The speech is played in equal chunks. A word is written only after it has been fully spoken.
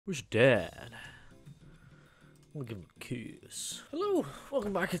Where's Dad? We'll give him a kiss. Hello,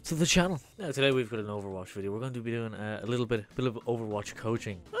 welcome back to the channel. Now today we've got an Overwatch video. We're going to be doing a little bit of Overwatch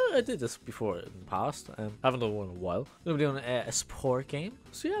coaching. I did this before in the past. Haven't done one in a while. We're going to be doing a support game.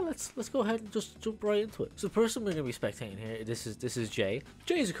 So yeah, let's go ahead and just jump right into it. So the person we're going to be spectating here, this is Jay.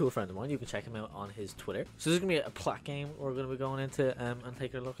 Jay is a cool friend of mine. You can check him out on his Twitter. So this is going to be a plat game we're going to be going into and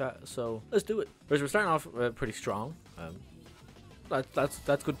taking a look at. So let's do it. First, we're starting off pretty strong.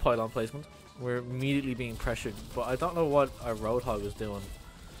 That's good pylon placement. We're immediately being pressured, but I don't know what our Roadhog is doing.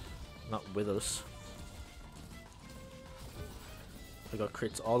 Not with us. I got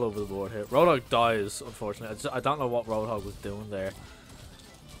crits all over the board here. Roadhog dies, unfortunately. I don't know what Roadhog was doing there,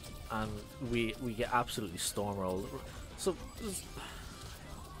 and we get absolutely stormrolled. So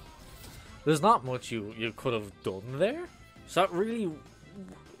there's not much you could have done there. So that really,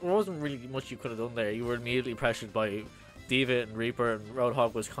 there wasn't really much you could have done there. You were immediately pressured by D.Va and Reaper, and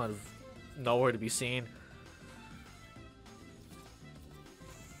Roadhog was kind of nowhere to be seen.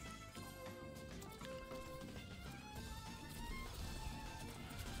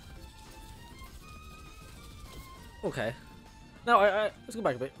 Okay. No, let's go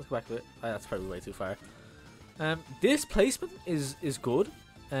back a bit. Let's go back a bit. That's probably way too far. This placement is good.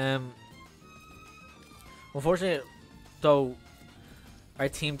 Unfortunately, though, our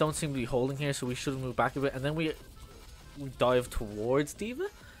team don't seem to be holding here, so we should move back a bit, and then we dive towards D.Va.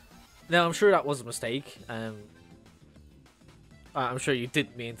 Now, I'm sure that was a mistake. I'm sure you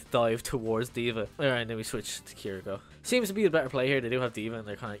didn't mean to dive towards D.Va. Alright, then we switch to KIRIKO. Seems to be the better play here. They do have D.Va, and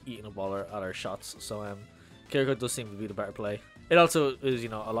they're kind of eating up all at our shots. So, KIRIKO does seem to be the better play. It also is, you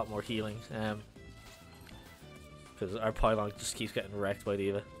know, a lot more healing. Because our pylon just keeps getting wrecked by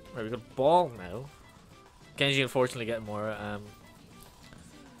D.Va. Right, we got ball now. Genji, unfortunately, getting more.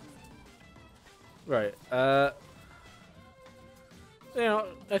 Right. You know,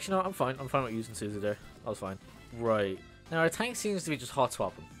 actually, no, I'm fine. I'm fine with using Suzu there. I was fine. Right. Now, our tank seems to be just hot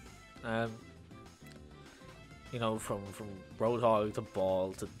swapping. You know, from Roadhog to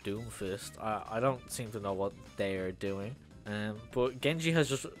Ball to Doomfist. I don't seem to know what they are doing. But Genji has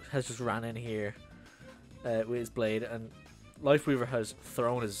just ran in here with his blade, and Lifeweaver has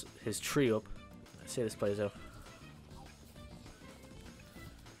thrown his tree up. Let's see how this plays out.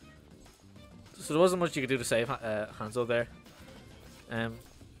 So there wasn't much you could do to save Hanzo there.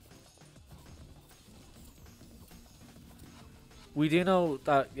 We do know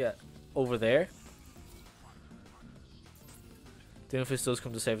that, yeah, over there, Doomfist does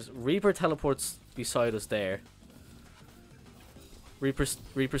come to save us. Reaper teleports beside us there. Reaper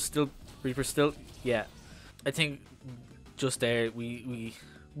still, yeah. I think just there we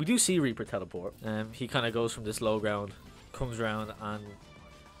do see Reaper teleport. He kind of goes from this low ground, comes around and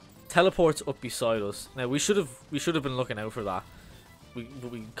teleports up beside us. Now we should have been looking out for that.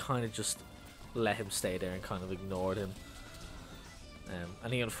 We kind of just let him stay there and kind of ignored him.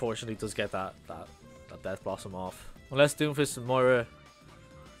 And he unfortunately does get that Death Blossom off. Unless Doomfist and Moira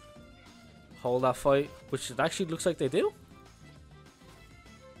hold that fight, which it actually looks like they do.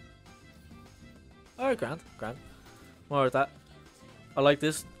 Alright, grand. More with that. I like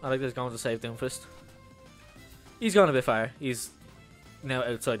this going to save Doomfist. He's gone a bit far. He's now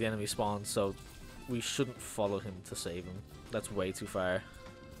outside the enemy spawn, so we shouldn't follow him to save him. That's way too far.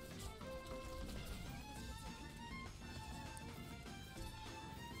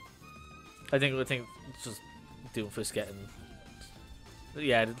 I think just Doomfist getting.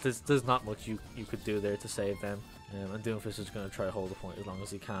 Yeah, there's not much you could do there to save them. And Doomfist is going to try to hold the point as long as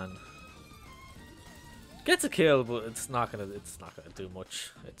he can. Gets a kill, but it's not gonna do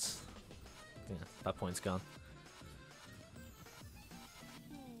much. It's, yeah, that point's gone.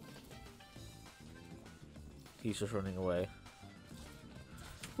 He's just running away.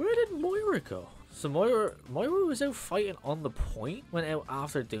 Where did Moira go? So Moira was out fighting on the point. Went out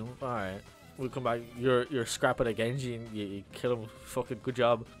after Doom. Alright. We'll come back. You're scrapping a Genji and you kill him. Fucking good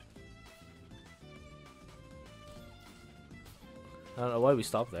job. I don't know why we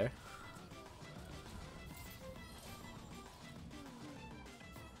stopped there.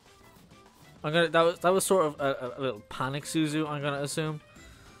 That was sort of a little panic Suzu, I'm gonna assume.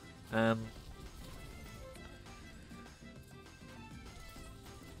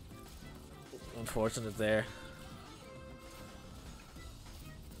 Unfortunate there.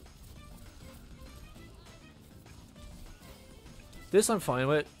 This I'm fine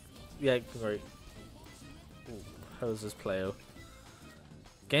with. Yeah, right. How does this play out?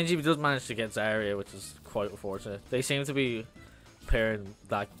 Genji does manage to get Zarya, which is quite unfortunate. They seem to be pairing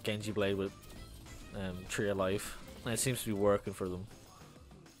that Genji blade with Tree of Life, and it seems to be working for them.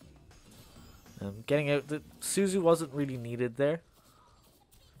 Getting out, the Suzu wasn't really needed there.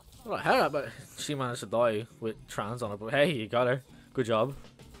 Well, how about she managed to die with trans on her, but hey, you got her. Good job.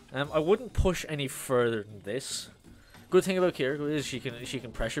 I wouldn't push any further than this. Good thing about KIRIKO is she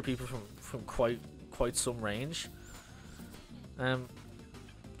can pressure people from quite some range.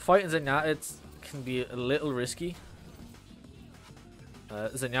 Fighting Zenyatta it can be a little risky.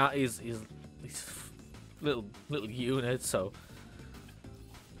 Zenyatta is little unit, so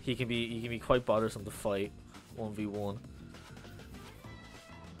he can be quite bothersome to fight 1v1.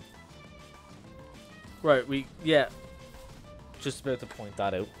 Right, just about to point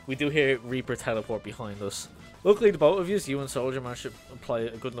that out. We do hear Reaper teleport behind us. Luckily, the both of you and Soldier, managed to apply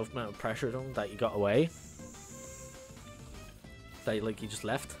a good enough amount of pressure to him that you got away. That you just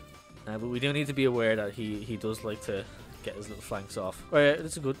left. But we do need to be aware that he does like to get his little flanks off. Alright,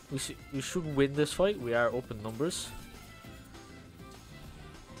 that's good. We should win this fight. We are up in numbers.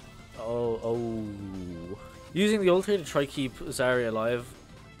 Oh. Using the ult here to try keep Zarya alive.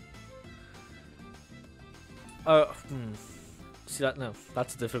 See that? No,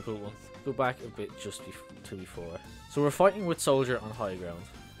 that's a difficult one. Go back a bit just to before. So we're fighting with Soldier on high ground.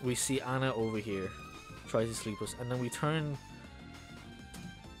 We see Ana over here try to sleep us, and then we turn.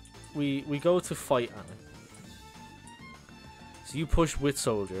 We go to fight Ana. So you push with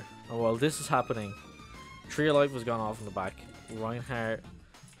Soldier, and while this is happening, Tree of Life has gone off in the back. Reinhardt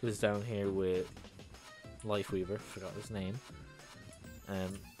is down here with Lifeweaver, forgot his name.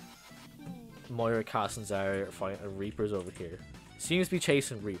 Moira, Cass, and Zarya are fighting, and Reaper's over here. Seems to be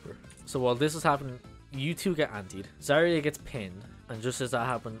chasing Reaper. So while this is happening, you two get antied. Zarya gets pinned, and just as that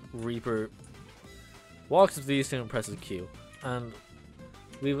happened, Reaper walks up to these two and presses Q. And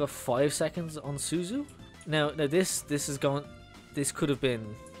we have 5 seconds on Suzu. Now this is going. This could have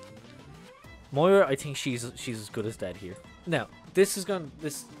been Moira. I think she's as good as dead here. Now this is going.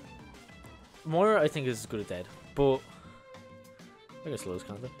 This Moira I think is as good as dead, but I guess Lowe's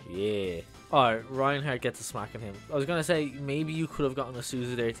kind of. Yeah. Alright, Reinhardt gets a smack on him. I was gonna say maybe you could have gotten a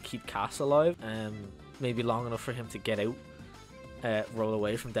Suzu there to keep Cass alive, maybe long enough for him to get out, roll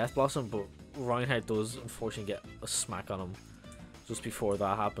away from Death Blossom, but Reinhardt does unfortunately get a smack on him just before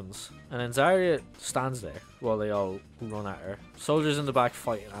that happens. And then Zarya stands there while they all run at her. Soldiers in the back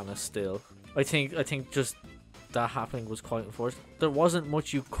fighting Ana still. I think just that happening was quite unfortunate. There wasn't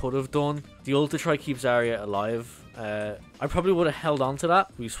much you could have done. The ult to try keep Zarya alive. I probably would have held on to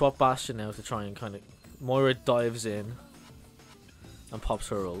that. We swap Bastion now to try and kind of. Moira dives in and pops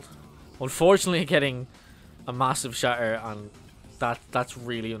her ult. Unfortunately, getting a massive shatter, and that's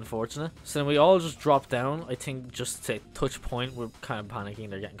really unfortunate. So then we all just drop down. I think just to touch point, we're kind of panicking.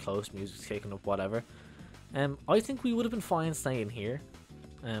 They're getting close. Music's taking up. Whatever. I think we would have been fine staying here.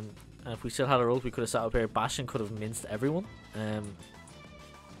 And if we still had our ult, we could have sat up here. Bastion could have minced everyone. And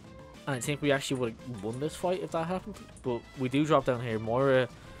I think we actually would have won this fight if that happened. But we do drop down here. Moira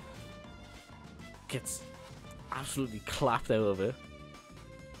gets absolutely clapped out of it.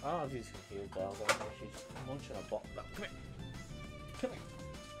 I don't know if you can hear Belle down there. She's munching a bottom. Come here. Come here.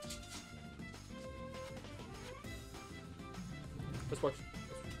 Let's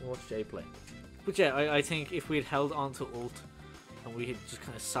watch Jay play. But yeah, I think if we had held on to ult and we had just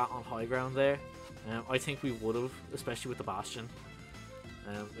kind of sat on high ground there, I think we would have, especially with the Bastion.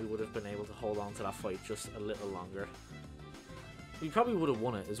 We would have been able to hold on to that fight just a little longer. We probably would have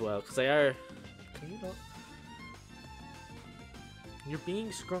won it as well, because they are. Can you not? You're being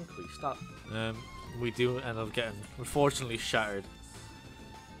scrunkly. Stop. We do end up getting, unfortunately, shattered.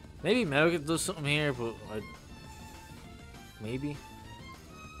 Maybe Melga does something here, but maybe.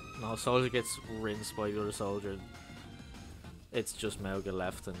 No, Soldier gets rinsed by the other Soldier. It's just Melga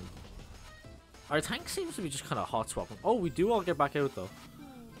left, and our tank seems to be just kind of hot swapping. Oh, we do all get back out though.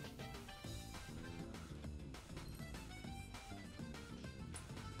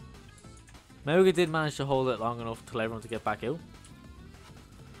 Melga did manage to hold it long enough to allow everyone to get back out.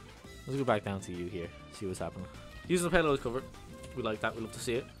 Let's go back down to you here, see what's happening. Using the payload cover, we like that, we love to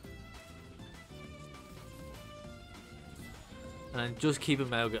see it. And just keeping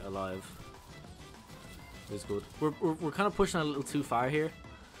Melga alive is good. We're kind of pushing a little too far here.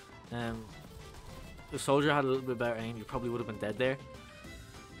 If Soldier had a little bit better aim, you probably would have been dead there.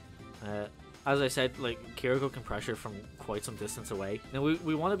 As I said, like, KIRIKO can pressure from quite some distance away. Now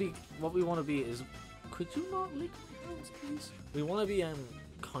we want to be, what we want to be is, could you not lick my hands, please? We want to be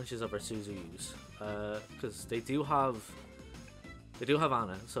conscious of our Suzu use, because they do have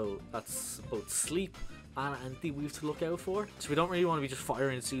Ana, so that's both sleep, Ana, and deweave to look out for. So we don't really want to be just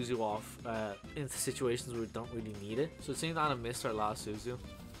firing Suzu off into situations where we don't really need it. So it seems Ana missed our last Suzu.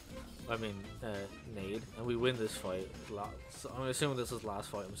 I mean, nade, and we win this fight. So I'm assuming this is the last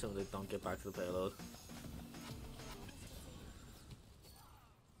fight. I'm assuming they don't get back to the payload.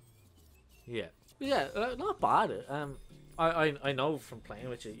 Yeah, not bad. I know from playing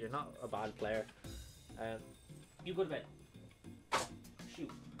with you, you're not a bad player. You go to bed.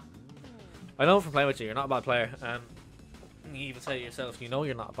 Shoot. I know from playing with you, you're not a bad player. You even say it yourself, you know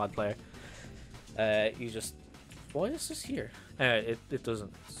you're not a bad player. You just, why is this here? It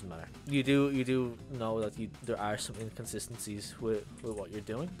doesn't matter. You do know that there are some inconsistencies with what you're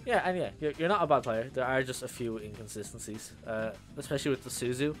doing. Yeah, and yeah, you're not a bad player. There are just a few inconsistencies, especially with the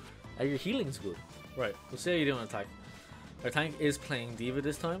Suzu. Your healing's good. Right, we'll see how you do on attack. Our tank is playing D.Va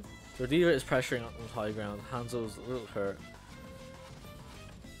this time. So D.Va is pressuring on high ground. Hanzo's a little hurt.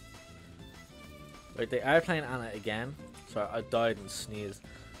 Right, they are playing Ana again. Sorry, I died and sneezed.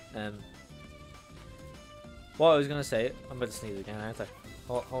 What I was gonna say, I'm about to sneeze again, aren't I?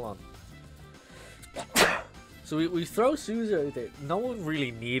 Hold on. So we throw Suzu out there. No one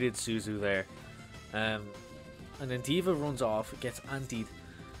really needed Suzu there. And then D.Va runs off, gets antied.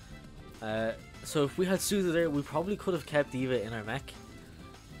 So if we had Suzu there, we probably could have kept D.Va in our mech.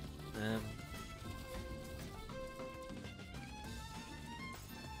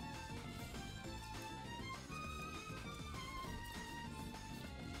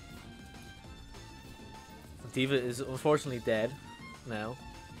 D.Va is unfortunately dead now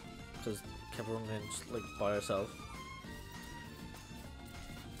because kept running in just, like, by herself.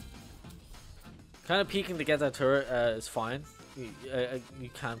 Kind of peeking to get that turret is fine. You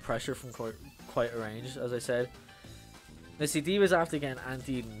can pressure from quite a range, as I said. Now see, D.Va's after getting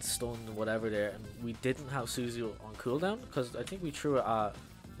antied and stunned and whatever there, and we didn't have Suzu on cooldown because I think we threw it at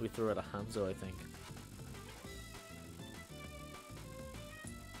Hanzo, I think.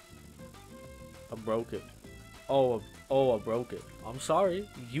 I broke it. Oh, I broke it. I'm sorry.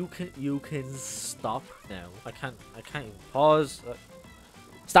 You can stop now. I can't even pause.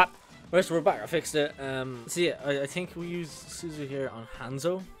 Stop. Right, so we're back. I fixed it. So yeah, I think we used Suzu here on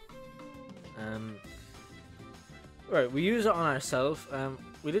Hanzo. Right, we used it on ourselves.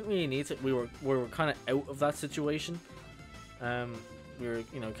 We didn't really need it. We were kind of out of that situation. We were,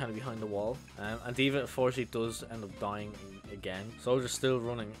 you know, kind of behind the wall. And D.Va unfortunately does end up dying again. Soldier's still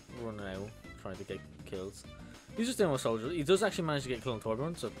running out, trying to get kills. He's just doing with Soldier. He does actually manage to get killed on Torb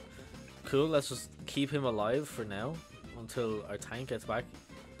Run, so cool. Let's just keep him alive for now until our tank gets back.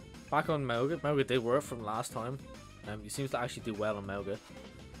 Back on Mauga. Mauga did work from last time. He seems to actually do well on Mauga.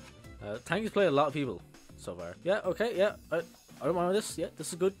 Tank has played a lot of people so far. Yeah, okay, yeah. I don't mind this. Yeah, this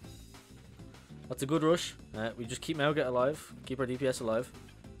is good. That's a good rush. We just keep Mauga alive. Keep our DPS alive.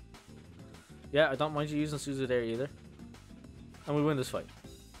 Yeah, I don't mind you using Suzu there either. And we win this fight.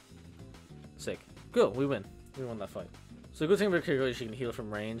 Sick. Cool, we win. We won that fight. So the good thing about KIRIKO is she can heal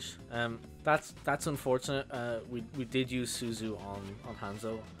from range. That's unfortunate. We did use Suzu on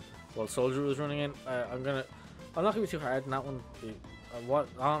Hanzo while Soldier was running in. I'm not gonna be too hard in that one. I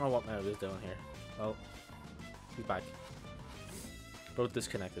don't know what Mauga is doing here. Oh, he's back. Both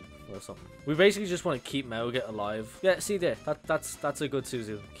disconnected or something. We basically just want to keep Mauga alive. Yeah, see there. That's a good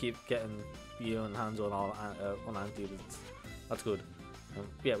Suzu. Keep getting you and Hanzo and all on anti. That's good.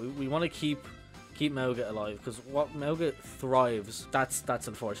 Yeah, we want to keep Mauga alive because what Mauga thrives. That's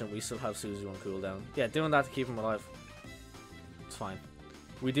unfortunate. We still have Suzu on cooldown. Yeah, doing that to keep him alive. It's fine.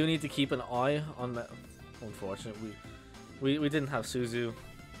 We do need to keep an eye on the. Unfortunate. We didn't have Suzu.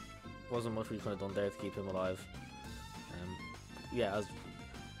 Wasn't much we could have done there to keep him alive. Yeah,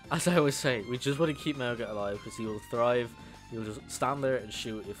 as I always say, we just want to keep Mauga alive because he will thrive. He'll just stand there and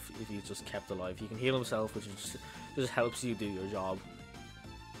shoot if he's just kept alive. He can heal himself, which just helps you do your job.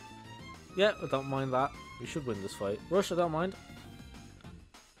 Yeah, I don't mind that. We should win this fight. Rush, I don't mind.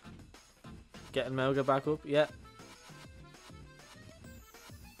 Getting Mauga back up, yeah.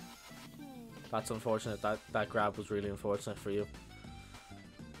 That's unfortunate. That grab was really unfortunate for you.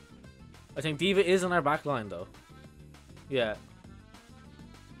 I think D.Va is in our back line though. Yeah.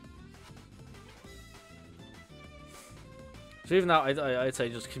 So even now, I'd say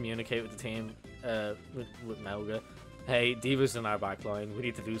just communicate with the team, with Mauga. Hey, D.Va's in our back line. We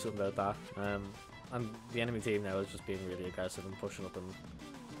need to do something about that. And the enemy team now is just being really aggressive and pushing up and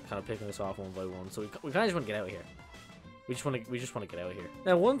kind of picking us off one by one. So we kind of just want to get out of here. We just want to get out of here.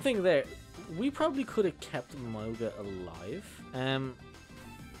 Now, one thing there, we probably could have kept Mauga alive.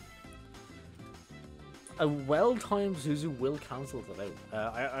 A well-timed Suzu will cancel that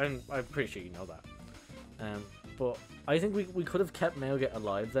out. I'm pretty sure you know that. But I think we could have kept Mauga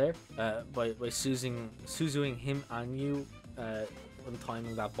alive there by Suzuing him and you when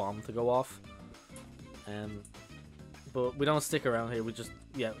timing that bomb to go off. But we don't stick around here. We just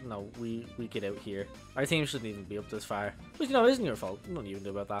we get out here. Our team shouldn't even be up this far, which isn't your fault. Nothing you can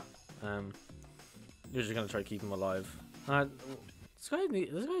do about that. You're just gonna try to keep him alive.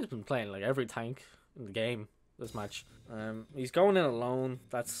 This guy's been playing like every tank in the game this match. He's going in alone.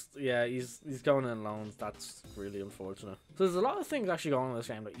 He's going in alone. That's really unfortunate. So there's a lot of things actually going on in this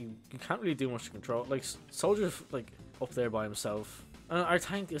game that you can't really do much to control. Like Soldier's like up there by himself. And our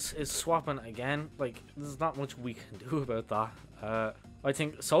tank is swapping again. Like, there's not much we can do about that. I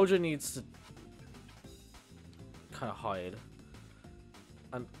think Soldier needs to kind of hide.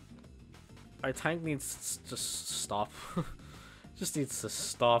 And our tank needs to just stop. Just needs to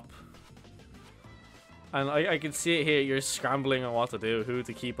stop. And I can see it here. You're scrambling on what to do, who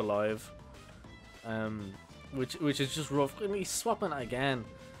to keep alive. Which is just rough. And he's swapping again.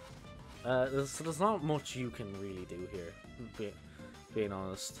 So there's not much you can really do here. Being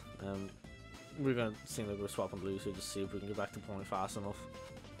honest, we're gonna seem like we're swapping blues here, just see if we can get back to point fast enough.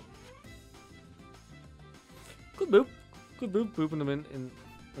 Good boop, booping them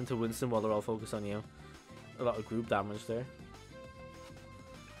into Winston while they're all focused on you. A lot of group damage there,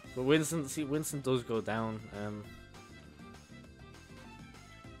 but Winston does go down.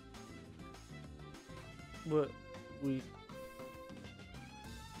 But we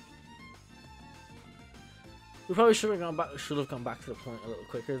probably should have gone back to the point a little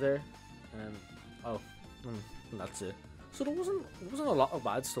quicker there. And that's it. So there wasn't a lot of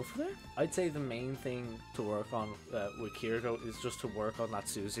bad stuff there. I'd say the main thing to work on with KIRIKO is just to work on that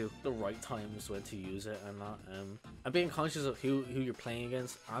Suzu. The right times when to use it and not. And being conscious of who you're playing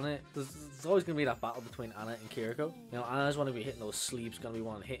against. Anna, there's always gonna be that battle between Anna and KIRIKO. You know, Anna's gonna be hitting those sleeps, gonna be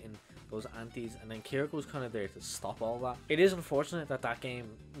one hitting those antis, and then Kiriko's kind of there to stop all that. It is unfortunate that game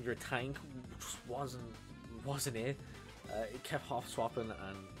your tank just wasn't it. It kept hop swapping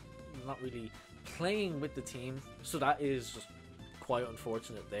and not really playing with the team, so that is just quite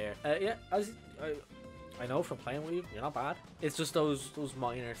unfortunate there. Yeah, as I know from playing with you, you're not bad. It's just those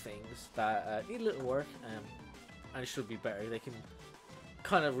minor things that need a little work, and should be better. They can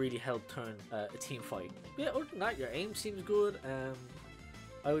kind of really help turn a team fight. But yeah, other than that, your aim seems good.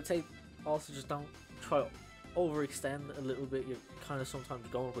 I would say also just don't try to overextend a little bit. You're kind of sometimes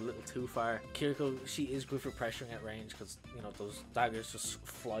going up a little too far. KIRIKO, she is good for pressuring at range because, you know, those daggers just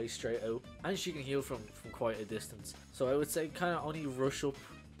fly straight out, and she can heal from quite a distance. So I would say kind of only rush up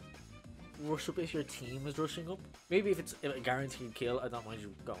if your team is rushing up. Maybe if it's a guaranteed kill, I don't mind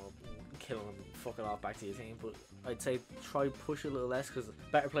you going up and killing them, fucking off back to your team, but I'd say try push a little less, because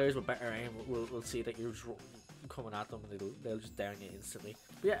better players with better aim will see that you're just coming at them and they'll just down you instantly.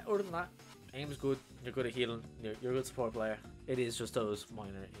 But yeah, other than that, aim's good, you're good at healing, you're a good support player. It is just those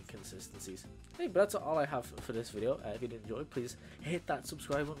minor inconsistencies. Hey, but that's all I have for this video. If you did enjoy, please hit that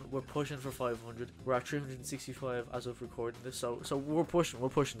subscribe button. We're pushing for 500. We're at 365 as of recording this, so we're pushing,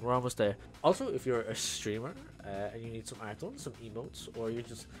 we're almost there. Also, if you're a streamer and you need some art done, some emotes, or you're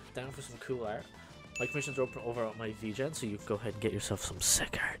just down for some cool art, my commissions are open over at my VGen, so you can go ahead and get yourself some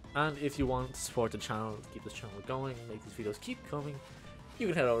sick art. And if you want to support the channel, keep this channel going, make these videos keep coming, you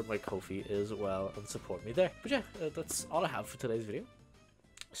can head over to my Ko-fi as well and support me there. But yeah, that's all I have for today's video.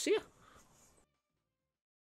 See ya!